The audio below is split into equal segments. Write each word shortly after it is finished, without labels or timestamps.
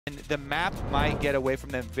And the map might get away from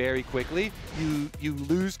them very quickly. You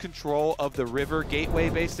lose control of the river gateway,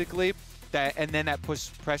 basically, and then that puts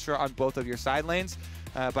pressure on both of your side lanes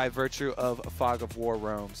by virtue of a Fog of War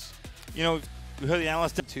roams. You know, we heard the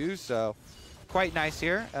analyst too, so quite nice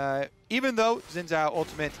here. Even though Xin Zhao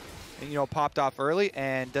ultimate, popped off early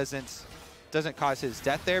and doesn't cause his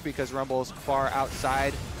death there because Rumble's far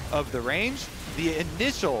outside of the range, the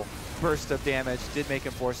initial burst of damage did make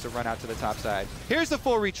him forced to run out to the top side. Here's the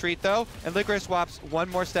full retreat though, and Licorice swaps one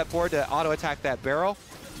more step forward to auto-attack that barrel.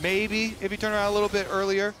 Maybe, if you turn around a little bit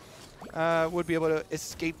earlier, would be able to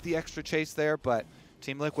escape the extra chase there, but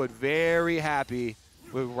Team Liquid very happy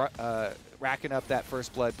with racking up that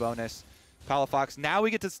first blood bonus. Palafox, now we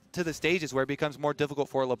get to the stages where it becomes more difficult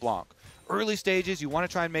for LeBlanc. Early stages, you want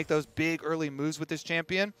to try and make those big early moves with this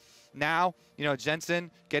champion. Now,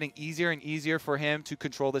 Jensen getting easier and easier for him to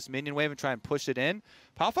control this minion wave and try and push it in.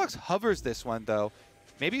 Palafox hovers this one, though.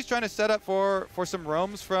 Maybe he's trying to set up for some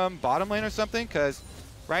roams from bottom lane or something, because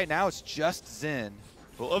right now it's just Xin.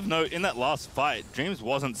 Well, of note, in that last fight, Dreams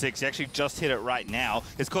wasn't 6. He actually just hit it right now.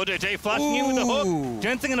 It's CoreJJ flashing in with the hook.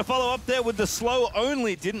 Jensen going to follow up there with the slow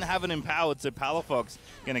only. Didn't have it empowered, so Palafox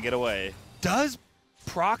going to get away. Does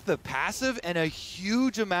proc the passive and a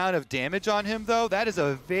huge amount of damage on him, though. That is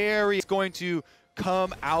a very going to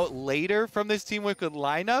come out later from this Team Liquid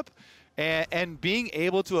lineup, and being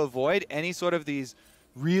able to avoid any sort of these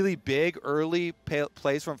really big early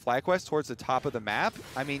plays from Flyquest towards the top of the map.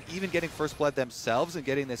 I mean, even getting first blood themselves and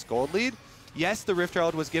getting this gold lead. Yes, the Rift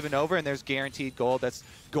Herald was given over, and there's guaranteed gold that's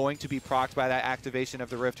going to be procced by that activation of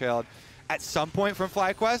the Rift Herald at some point from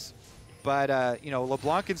Flyquest. But,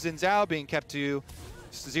 LeBlanc and Xin Zhao being kept to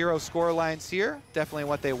 0 score lines here. Definitely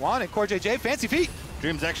what they want. And CoreJJ, fancy feet.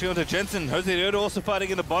 Dreams actually onto Jensen. Jose Diodo also fighting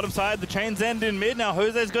in the bottom side. The chains end in mid. Now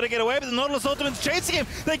Jose's got to get away, but the Nautilus Ultimate's chasing him.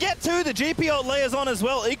 They get to the GP ult layers on as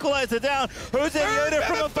well. Equalizer down. Jose Diodo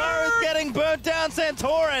from afar is getting burnt down.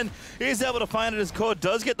 Santorin is able to find it. His core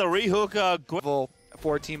does get the rehook.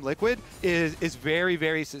 For Team Liquid is very,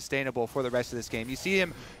 very sustainable for the rest of this game. You see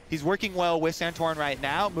him, he's working well with Santorin right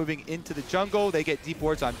now, moving into the jungle. They get deep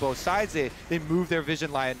wards on both sides. They move their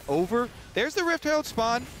vision line over. There's the Rift Herald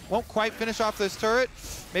spawn. Won't quite finish off this turret.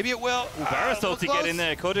 Maybe it will. Varus to get in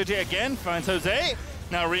there. CoreJJ again finds Jose.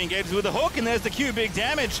 Now re-engages with the hook, and there's the Q. Big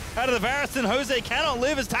damage out of the Varus, and Jose cannot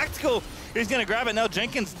live as tactical. He's going to grab it now.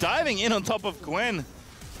 Jenkins diving in on top of Gwen.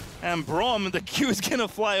 And Brom, the Q is going to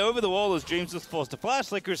fly over the wall as Dreams is forced to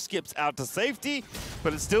flash. Licorice skips out to safety,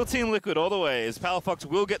 but it's still Team Liquid all the way, as Palafox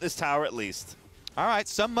will get this tower at least. All right,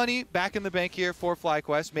 some money back in the bank here for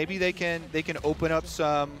Flyquest. Maybe they can open up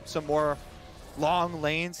some more long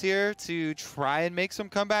lanes here to try and make some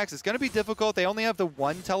comebacks. It's going to be difficult. They only have the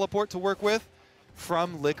one teleport to work with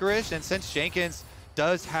from Licorice, and since Jenkins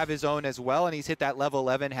does have his own as well, and he's hit that level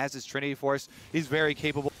 11, has his Trinity Force, he's very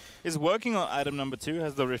capable. Is working on item number 2,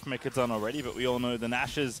 has the Riftmaker done already, but we all know the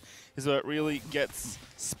Nashes is where it really gets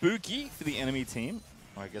spooky for the enemy team.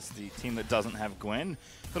 Or I guess the team that doesn't have Gwen.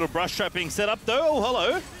 Little brush trap being set up though. Oh,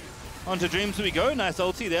 hello. Onto Dreams we go. Nice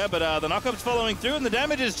ulti there, but the knockup's following through, and the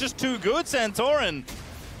damage is just too good. Santorin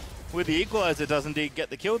with the equalizer does indeed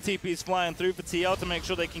get the kill. TP's flying through for TL to make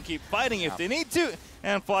sure they can keep fighting if they need to,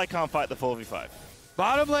 and Fly can't fight the 4v5.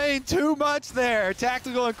 Bottom lane, too much there.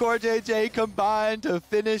 Tactical and CoreJJ combined to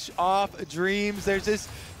finish off Dreams. There's just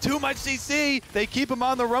too much CC. They keep him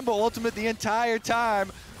on the Rumble Ultimate the entire time.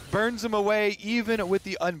 Burns him away even with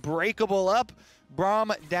the Unbreakable up.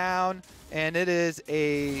 Brom down, and it is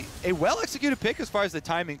a well-executed pick as far as the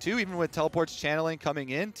timing, too. Even with teleports channeling coming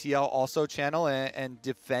in, TL also channel and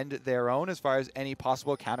defend their own as far as any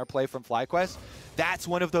possible counterplay from Flyquest. That's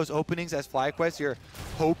one of those openings as Flyquest you're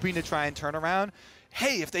hoping to try and turn around.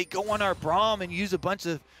 Hey, if they go on our Brom and use a bunch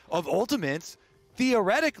of ultimates,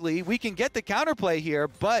 theoretically, we can get the counterplay here,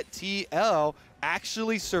 but TL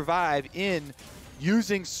actually survive in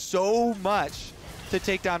using so much to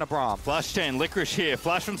take down a Brom. Flash chain, Licorice here,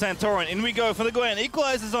 flash from Santorin, in we go for the Gwen,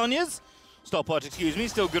 equalizes Onya's. Stopwatch, excuse me,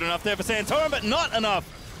 still good enough there for Santorin, but not enough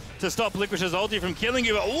to stop Licorice's ulti from killing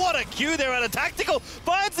you. But what a Q there out of Tactical,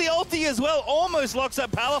 finds the ulti as well, almost locks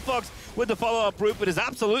up Palafox with the follow-up route, but is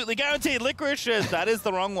absolutely guaranteed. Licorice says that is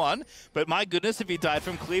the wrong one, but my goodness, if he died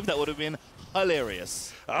from Cleave, that would have been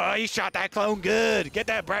hilarious. Oh, he shot that clone good. Get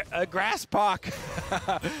that grass pock.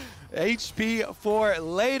 HP for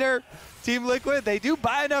later. Team Liquid, they do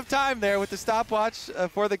buy enough time there with the stopwatch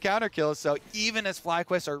for the counter kill, so even as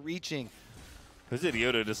Flyquest are reaching. Jose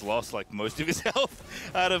Diodo just lost like most of his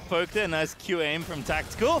health out of poke there. Nice Q aim from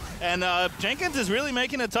Tactical. And Jenkins is really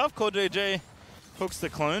making it tough. CoreJJ hooks the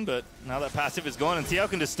clone, but now that passive is gone, and TL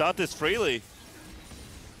can just start this freely.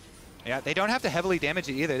 Yeah, they don't have to heavily damage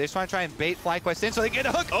it either. They just want to try and bait Flyquest in so they get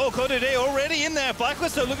a hook. Oh, Kodede already in there.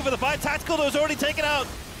 Flyquest are looking for the fight. Tactical though has already taken out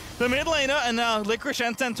the mid laner, and now Licorice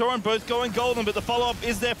and Santorin both going golden, but the follow-up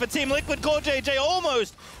is there for Team Liquid. CoreJJ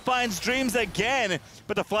almost finds Dreams again,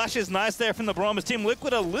 but the flash is nice there from the Braum as Team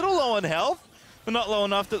Liquid a little low on health, but not low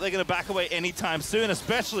enough that they're going to back away anytime soon,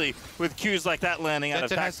 especially with Qs like that landing out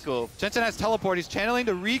of Tactical. Jensen has teleport. He's channeling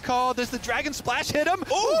to recall. Does the Dragon Splash hit him?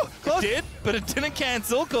 Oh, it did, but it didn't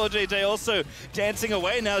cancel. CoreJJ also dancing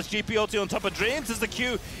away. Now it's GP ulti on top of Dreams as the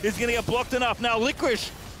Q is going to get blocked enough. Now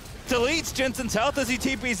Licorice deletes Jensen's health as he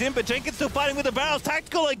TP's in, but Jenkins still fighting with the barrels.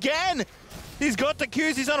 Tactical again! He's got the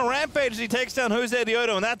Qs, he's on a rampage as he takes down Jose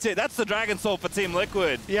Diodo, and that's it. That's the Dragon Soul for Team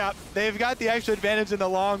Liquid. Yeah, they've got the extra advantage in the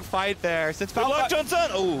long fight there. Since Good luck, Johnson!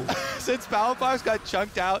 Oh. Since Palafox got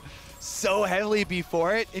chunked out so heavily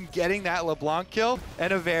before it in getting that LeBlanc kill,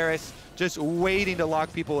 and Averis just waiting to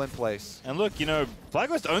lock people in place. And look, you know,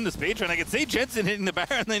 Flyquest owned the speedrun. I can see Jensen hitting the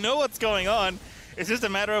Baron. They know what's going on. It's just a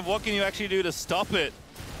matter of what can you actually do to stop it.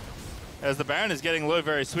 As the Baron is getting low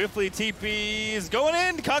very swiftly. TP is going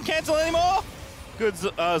in. Can't cancel anymore. Good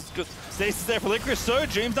stasis there for Licorice. So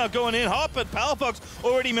Dreams not going in hot, but Palafox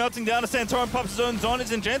already melting down. Santorin pops his own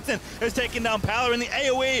Zonage, and Jensen has taken down Pala, and the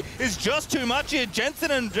AoE is just too much here.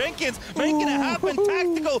 Jensen and Jenkins making it happen.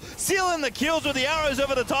 Tactical sealing the kills with the arrows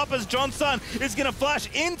over the top as Johnson is going to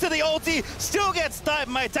flash into the ulti. Still gets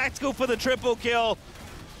sniped by Tactical for the triple kill.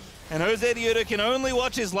 And Jose Diodo can only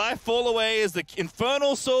watch his life fall away as the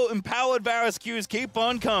Infernal Soul empowered Varus Qs keep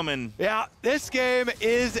on coming. Yeah, this game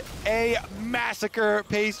is a massacre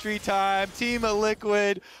pastry time. Team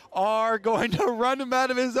Liquid are going to run him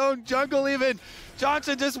out of his own jungle even.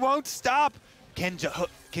 Johnson just won't stop. Can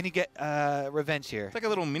he get revenge here? It's like a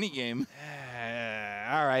little mini game.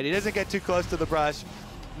 All right, he doesn't get too close to the brush.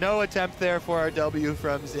 No attempt there for our W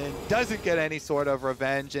from Zin. Doesn't get any sort of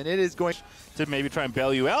revenge, and it is going to maybe try and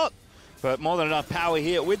bail you out. But more than enough power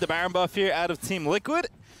here with the Baron buff here out of Team Liquid.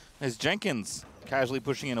 As Jenkins casually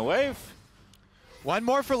pushing in a wave. One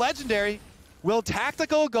more for Legendary. Will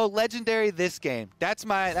Tactical go Legendary this game? That's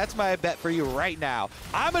my bet for you right now.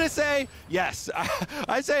 I'm going to say yes.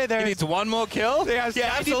 I say there. He needs one more kill? There's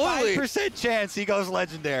yeah, 95% chance he goes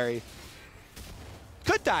Legendary.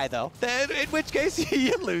 Could die, though, in which case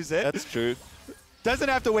you lose it. That's true. Doesn't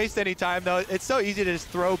have to waste any time, though. It's so easy to just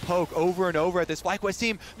throw poke over and over at this Flyquest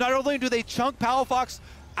team. Not only do they chunk Palafox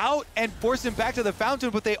out and force him back to the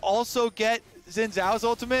fountain, but they also get Xin Zhao's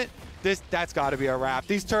ultimate. That's got to be a wrap.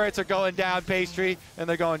 These turrets are going down, Pastry, and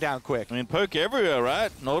they're going down quick. I mean, poke everywhere,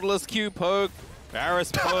 right? Nautilus Q poke,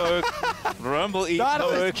 Varus poke, Rumble E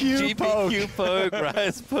poke, GP Q poke,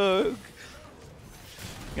 Rise poke.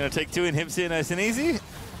 Gonna take two inhibs here nice and easy.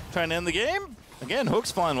 Trying to end the game. Again,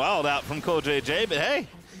 hooks flying wild out from CoreJJ, but hey,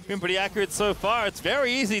 been pretty accurate so far. It's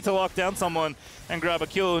very easy to lock down someone and grab a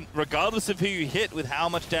kill, regardless of who you hit with how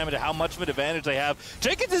much damage or how much of an advantage they have.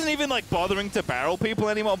 Jenkins isn't even like bothering to barrel people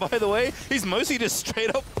anymore, by the way. He's mostly just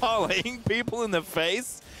straight up parlaying people in the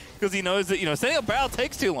face because he knows that, you know, setting up barrel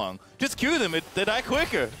takes too long. Just Q them, they die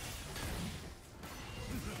quicker.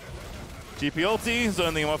 GP ulti,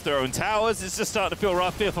 zoning them off their own towers. It's just starting to feel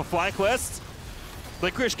rough here for Flyquest.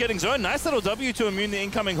 Licorice getting zoned. Nice little W to immune the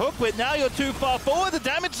incoming hook, but now you're too far forward. The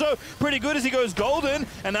damage, though, pretty good as he goes golden,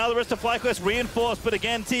 and now the rest of Flyquest reinforced, but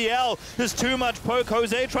again, TL, there's too much poke.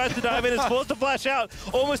 Jose tries to dive in, is forced to flash out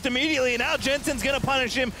almost immediately, and now Jensen's going to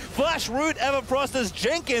punish him. Flash root Everfrost as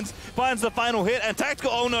Jenkins finds the final hit, and Tactical,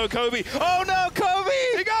 oh no, Kobe. Oh no, Kobe!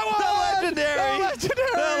 He got one! The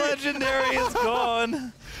Legendary is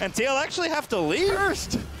gone. And TL actually have to leave.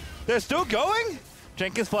 First. They're still going.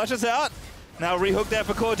 Jenkins flashes out. Now rehook there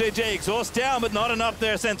for CoreJJ. Exhaust down, but not enough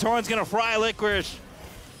there. Santorin's going to fry Licorice.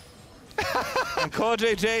 And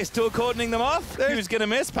CoreJJ still cordoning them off. Who's going to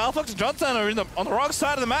miss? Palafox and Johnson are on the wrong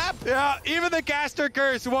side of the map. Yeah, even the caster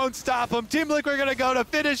curse won't stop them. Team Liquid are going to go to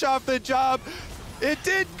finish off the job. It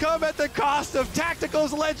did come at the cost of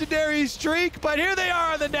Tactical's legendary streak, but here they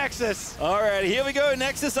are on the Nexus. All right, here we go.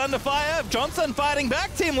 Nexus under fire. Johnson fighting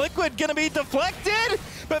back. Team Liquid going to be deflected,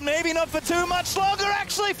 but maybe not for too much longer.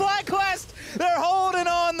 Actually, Flyquest, they're holding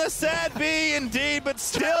on the sad B indeed, but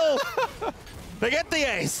still, they get the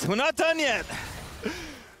ace. We're not done yet.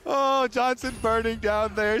 Oh, Johnson burning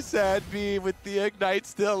down there, sad B with the Ignite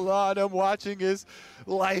still on him, watching his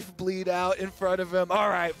life bleed out in front of him. All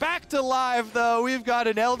right, back to live, though. We've got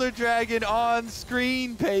an Elder Dragon on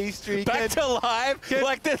screen, Pastry. Back to live?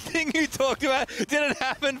 Like the thing you talked about didn't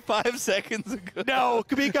happen 5 seconds ago. No,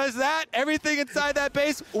 because everything inside that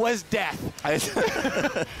base was death.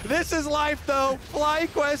 This is life, though.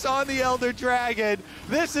 Flyquest on the Elder Dragon.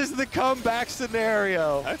 This is the comeback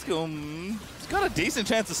scenario. That's cool. got a decent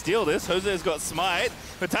chance to steal this. Jose's got Smite,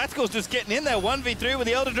 but Tactical's just getting in there 1v3 with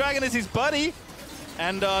the Elder Dragon as his buddy.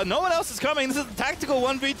 And no one else is coming. This is the Tactical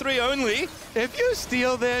 1v3 only. If you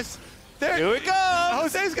steal this, here it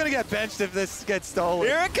comes. Jose's going to get benched if this gets stolen.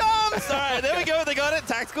 Here it comes. All right, there we go. They got it.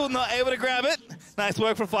 Tactical not able to grab it. Nice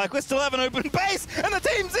work from Flyquest. Still have an open base, and the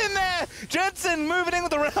team's in there. Jensen moving in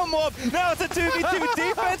with the Realm Warp. Now it's a 2v2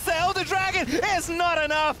 defense. The Elder Dragon is not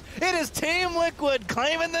enough. It is Team Liquid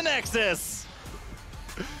claiming the Nexus.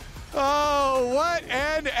 Oh, what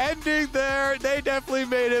an ending there. They definitely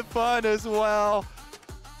made it fun as well.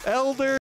 Elder